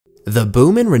The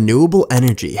boom in renewable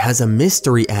energy has a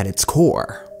mystery at its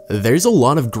core. There's a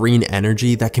lot of green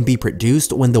energy that can be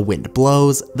produced when the wind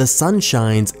blows, the sun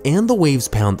shines, and the waves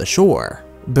pound the shore.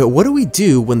 But what do we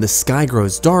do when the sky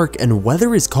grows dark and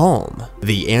weather is calm?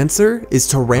 The answer is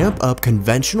to ramp up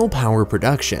conventional power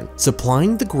production,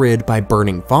 supplying the grid by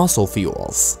burning fossil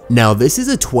fuels. Now, this is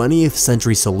a 20th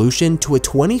century solution to a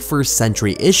 21st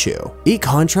century issue. It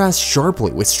contrasts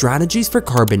sharply with strategies for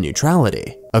carbon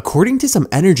neutrality. According to some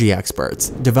energy experts,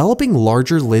 developing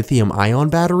larger lithium-ion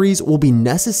batteries will be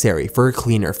necessary for a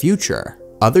cleaner future.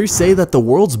 Others say that the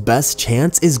world's best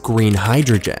chance is green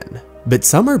hydrogen. But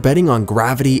some are betting on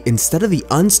gravity instead of the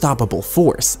unstoppable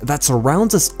force that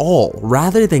surrounds us all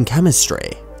rather than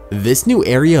chemistry. This new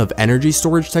area of energy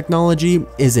storage technology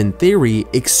is in theory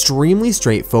extremely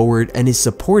straightforward and is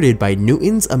supported by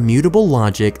Newton's immutable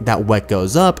logic that what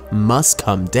goes up must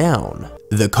come down.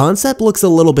 The concept looks a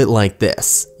little bit like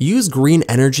this. Use green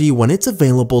energy when it's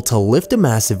available to lift a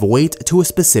massive weight to a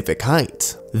specific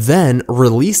height. Then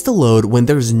release the load when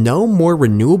there's no more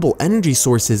renewable energy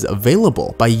sources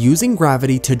available by using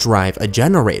gravity to drive a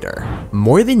generator.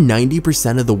 More than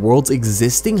 90% of the world's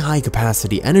existing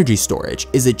high-capacity energy storage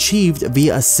is achieved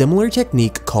via a similar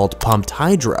technique called pumped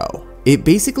hydro. It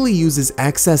basically uses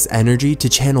excess energy to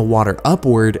channel water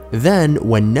upward, then,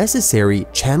 when necessary,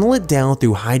 channel it down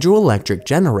through hydroelectric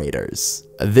generators.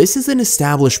 This is an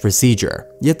established procedure,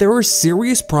 yet there are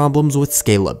serious problems with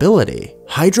scalability.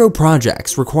 Hydro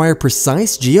projects require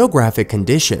precise geographic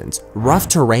conditions, rough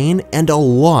terrain, and a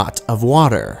lot of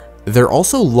water. They're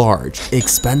also large,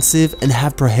 expensive, and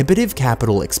have prohibitive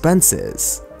capital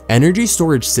expenses. Energy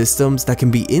storage systems that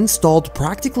can be installed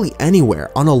practically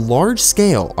anywhere on a large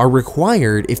scale are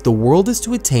required if the world is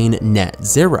to attain net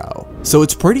zero. So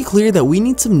it's pretty clear that we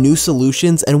need some new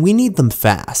solutions and we need them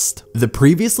fast. The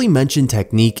previously mentioned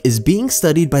technique is being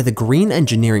studied by the green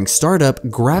engineering startup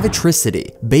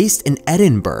Gravitricity, based in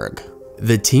Edinburgh.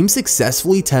 The team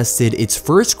successfully tested its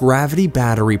first gravity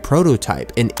battery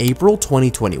prototype in April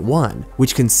 2021,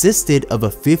 which consisted of a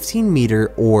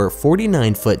 15-meter or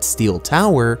 49-foot steel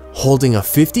tower holding a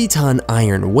 50-ton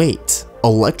iron weight.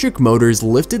 Electric motors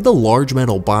lifted the large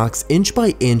metal box inch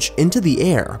by inch into the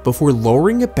air before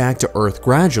lowering it back to Earth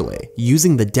gradually,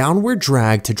 using the downward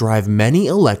drag to drive many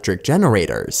electric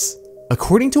generators.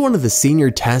 According to one of the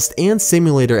senior test and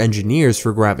simulator engineers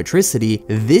for Gravitricity,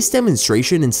 this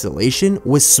demonstration installation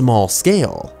was small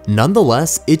scale.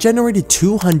 Nonetheless, it generated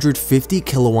 250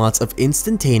 kilowatts of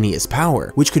instantaneous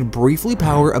power, which could briefly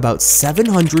power about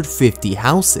 750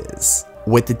 houses.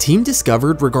 What the team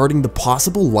discovered regarding the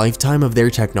possible lifetime of their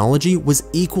technology was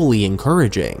equally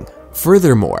encouraging.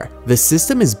 Furthermore, the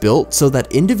system is built so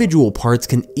that individual parts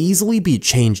can easily be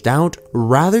changed out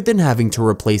rather than having to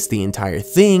replace the entire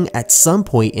thing at some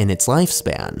point in its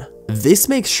lifespan. This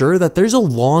makes sure that there's a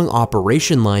long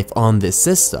operation life on this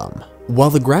system. While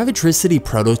the Gravitricity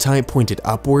prototype pointed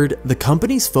upward, the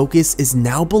company's focus is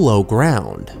now below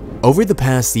ground. Over the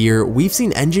past year, we've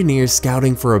seen engineers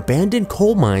scouting for abandoned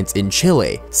coal mines in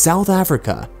Chile, South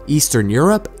Africa, Eastern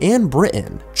Europe, and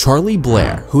Britain. Charlie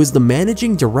Blair, who is the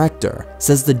managing director,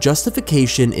 says the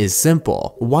justification is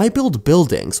simple. Why build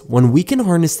buildings when we can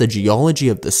harness the geology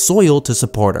of the soil to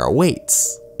support our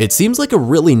weights? It seems like a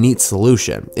really neat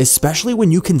solution, especially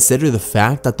when you consider the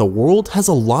fact that the world has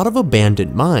a lot of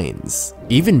abandoned mines.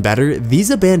 Even better, these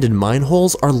abandoned mine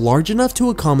holes are large enough to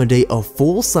accommodate a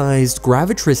full-sized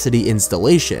Gravitricity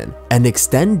installation and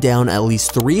extend down at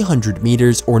least 300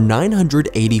 meters or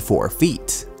 984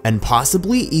 feet. And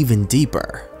possibly even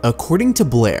deeper. According to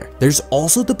Blair, there's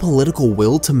also the political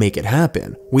will to make it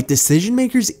happen, with decision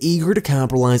makers eager to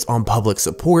capitalize on public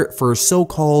support for a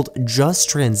so-called just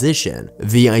transition,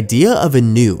 the idea of a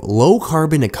new,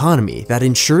 low-carbon economy that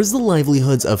ensures the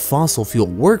livelihoods of fossil fuel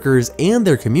workers and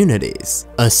their communities.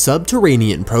 A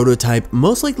subterranean prototype,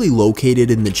 most likely located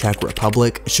in the Czech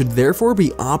Republic, should therefore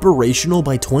be operational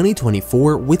by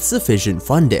 2024 with sufficient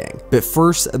funding. But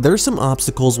first, there's some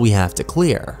obstacles we have to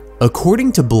clear.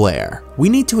 According to Blair, we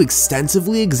need to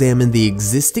extensively examine the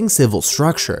existing civil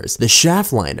structures, the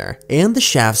shaft liner, and the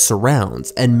shaft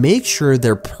surrounds, and make sure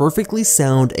they're perfectly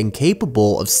sound and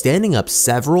capable of standing up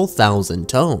several thousand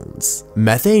tons.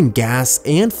 Methane gas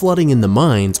and flooding in the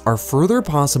mines are further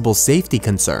possible safety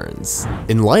concerns.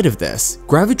 In light of this,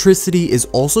 Gravitricity is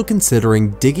also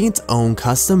considering digging its own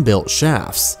custom-built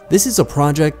shafts. This is a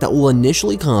project that will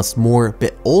initially cost more,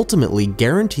 but ultimately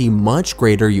guarantee much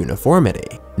greater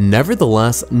uniformity.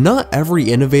 Nevertheless, not every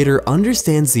innovator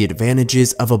understands the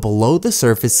advantages of a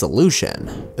below-the-surface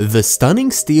solution. The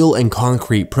stunning steel and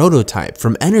concrete prototype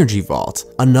from Energy Vault,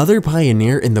 another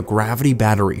pioneer in the gravity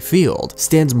battery field,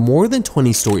 stands more than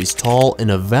 20 stories tall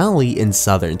in a valley in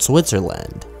southern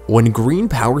Switzerland. When green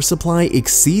power supply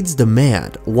exceeds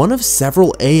demand, one of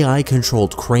several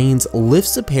AI-controlled cranes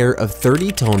lifts a pair of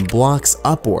 30-ton blocks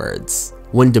upwards.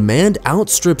 When demand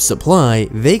outstrips supply,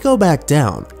 they go back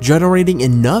down, generating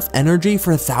enough energy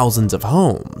for thousands of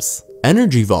homes.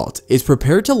 Energy Vault is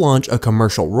prepared to launch a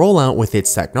commercial rollout with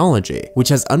its technology, which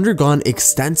has undergone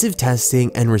extensive testing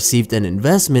and received an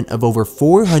investment of over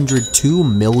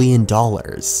 $402 million.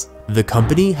 The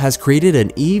company has created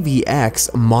an EVX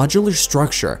modular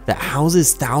structure that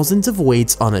houses thousands of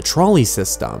weights on a trolley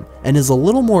system and is a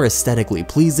little more aesthetically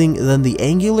pleasing than the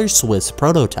angular Swiss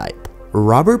prototype.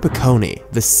 Robert Piccone,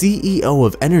 the CEO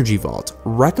of Energy Vault,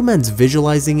 recommends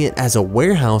visualizing it as a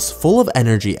warehouse full of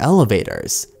energy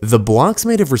elevators. The blocks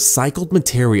made of recycled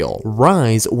material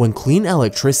rise when clean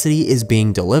electricity is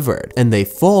being delivered, and they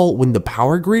fall when the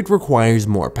power grid requires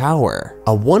more power.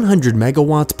 A 100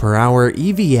 megawatt per hour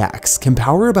EVX can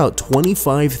power about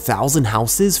 25,000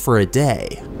 houses for a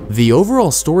day. The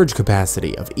overall storage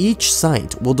capacity of each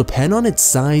site will depend on its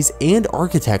size and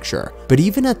architecture, but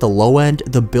even at the low end,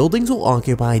 the buildings will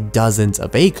occupy dozens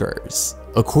of acres.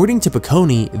 According to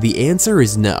Piccone, the answer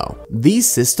is no. These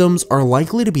systems are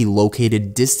likely to be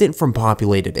located distant from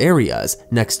populated areas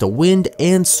next to wind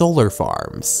and solar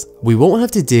farms. We won't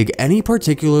have to dig any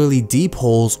particularly deep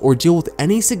holes or deal with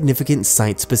any significant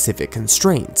site-specific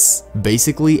constraints.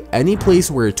 Basically, any place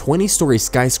where a 20-story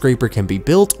skyscraper can be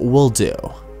built will do.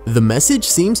 The message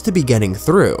seems to be getting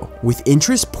through, with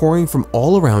interest pouring from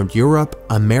all around Europe,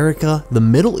 America, the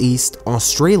Middle East,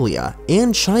 Australia,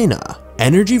 and China.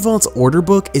 Energy Vault's order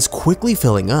book is quickly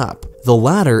filling up. The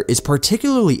latter is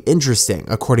particularly interesting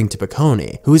according to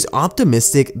Piccone, who is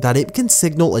optimistic that it can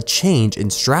signal a change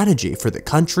in strategy for the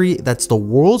country that's the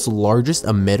world's largest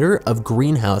emitter of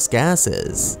greenhouse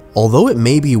gases. Although it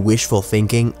may be wishful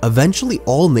thinking, eventually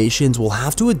all nations will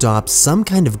have to adopt some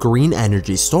kind of green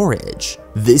energy storage.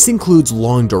 This includes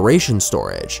long-duration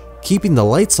storage, keeping the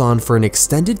lights on for an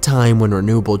extended time when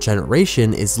renewable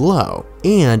generation is low,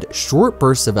 and short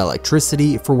bursts of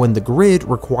electricity for when the grid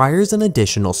requires an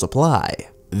additional supply.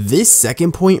 This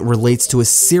second point relates to a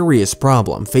serious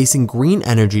problem facing green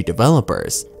energy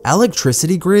developers.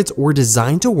 Electricity grids were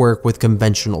designed to work with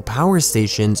conventional power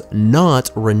stations, not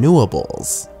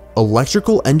renewables.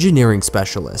 Electrical engineering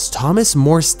specialist Thomas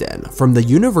Morstan from the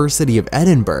University of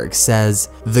Edinburgh says,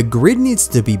 "The grid needs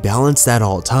to be balanced at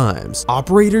all times.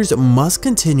 Operators must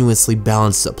continuously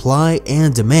balance supply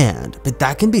and demand, but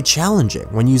that can be challenging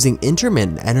when using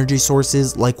intermittent energy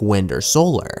sources like wind or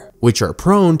solar, which are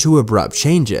prone to abrupt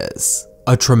changes."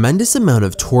 A tremendous amount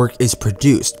of torque is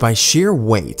produced by sheer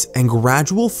weight and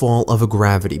gradual fall of a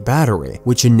gravity battery,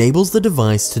 which enables the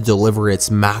device to deliver its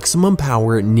maximum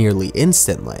power nearly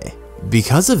instantly.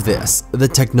 Because of this, the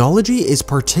technology is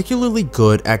particularly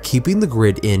good at keeping the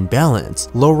grid in balance,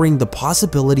 lowering the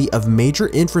possibility of major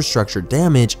infrastructure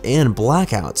damage and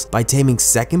blackouts by taming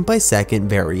second-by-second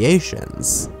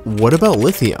variations. What about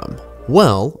lithium?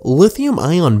 Well,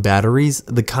 lithium-ion batteries,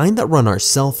 the kind that run our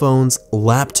cell phones,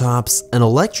 laptops, and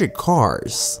electric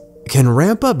cars, can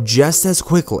ramp up just as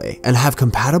quickly and have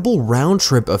compatible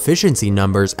round-trip efficiency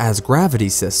numbers as gravity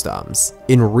systems.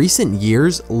 In recent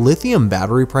years, lithium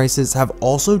battery prices have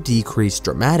also decreased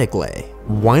dramatically.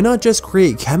 Why not just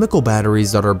create chemical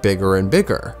batteries that are bigger and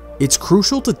bigger? It's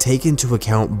crucial to take into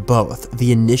account both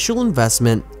the initial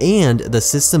investment and the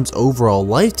system's overall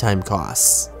lifetime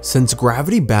costs. Since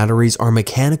gravity batteries are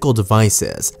mechanical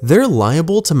devices, they're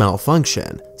liable to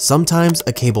malfunction. Sometimes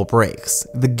a cable breaks,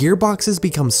 the gearboxes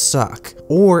become stuck,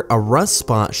 or a rust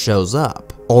spot shows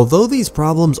up. Although these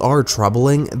problems are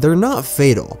troubling, they're not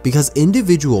fatal because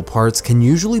individual parts can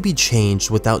usually be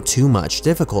changed without too much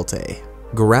difficulty.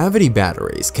 Gravity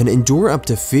batteries can endure up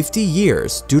to 50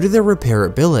 years due to their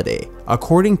repairability,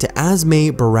 according to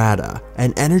Asmay Barada,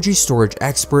 an energy storage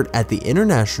expert at the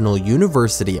International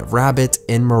University of Rabat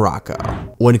in Morocco.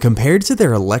 When compared to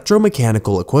their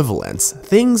electromechanical equivalents,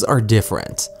 things are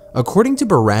different. According to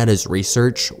Barada's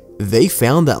research, they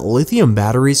found that lithium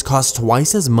batteries cost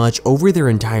twice as much over their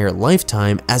entire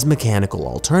lifetime as mechanical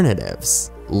alternatives.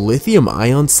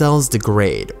 Lithium-ion cells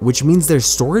degrade, which means their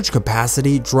storage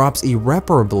capacity drops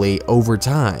irreparably over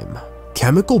time.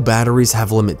 Chemical batteries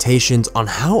have limitations on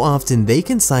how often they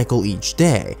can cycle each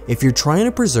day if you're trying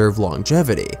to preserve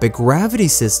longevity, but gravity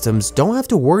systems don't have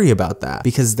to worry about that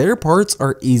because their parts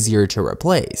are easier to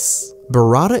replace.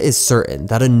 Barada is certain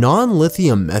that a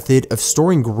non-lithium method of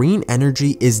storing green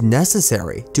energy is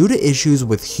necessary due to issues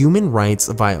with human rights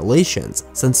violations,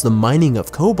 since the mining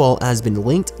of cobalt has been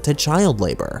linked to child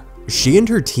labor. She and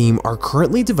her team are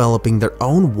currently developing their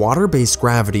own water-based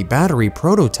gravity battery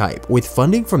prototype with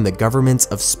funding from the governments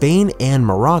of Spain and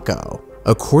Morocco.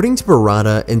 According to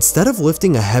Barada, instead of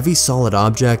lifting a heavy solid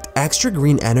object, extra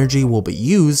green energy will be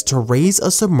used to raise a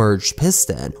submerged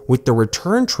piston, with the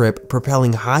return trip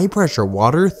propelling high-pressure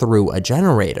water through a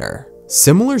generator.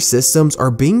 Similar systems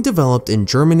are being developed in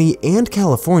Germany and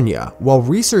California, while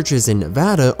researchers in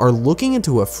Nevada are looking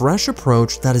into a fresh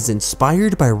approach that is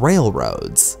inspired by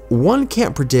railroads. One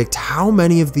can't predict how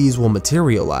many of these will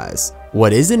materialize.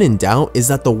 What isn't in doubt is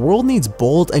that the world needs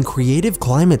bold and creative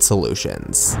climate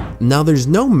solutions. Now, there's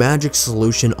no magic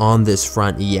solution on this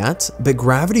front yet, but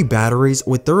gravity batteries,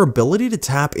 with their ability to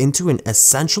tap into an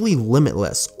essentially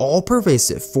limitless,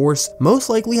 all-pervasive force, most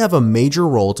likely have a major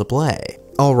role to play.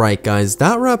 Alright guys,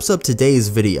 that wraps up today's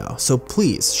video, so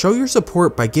please show your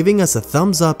support by giving us a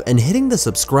thumbs up and hitting the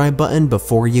subscribe button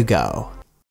before you go.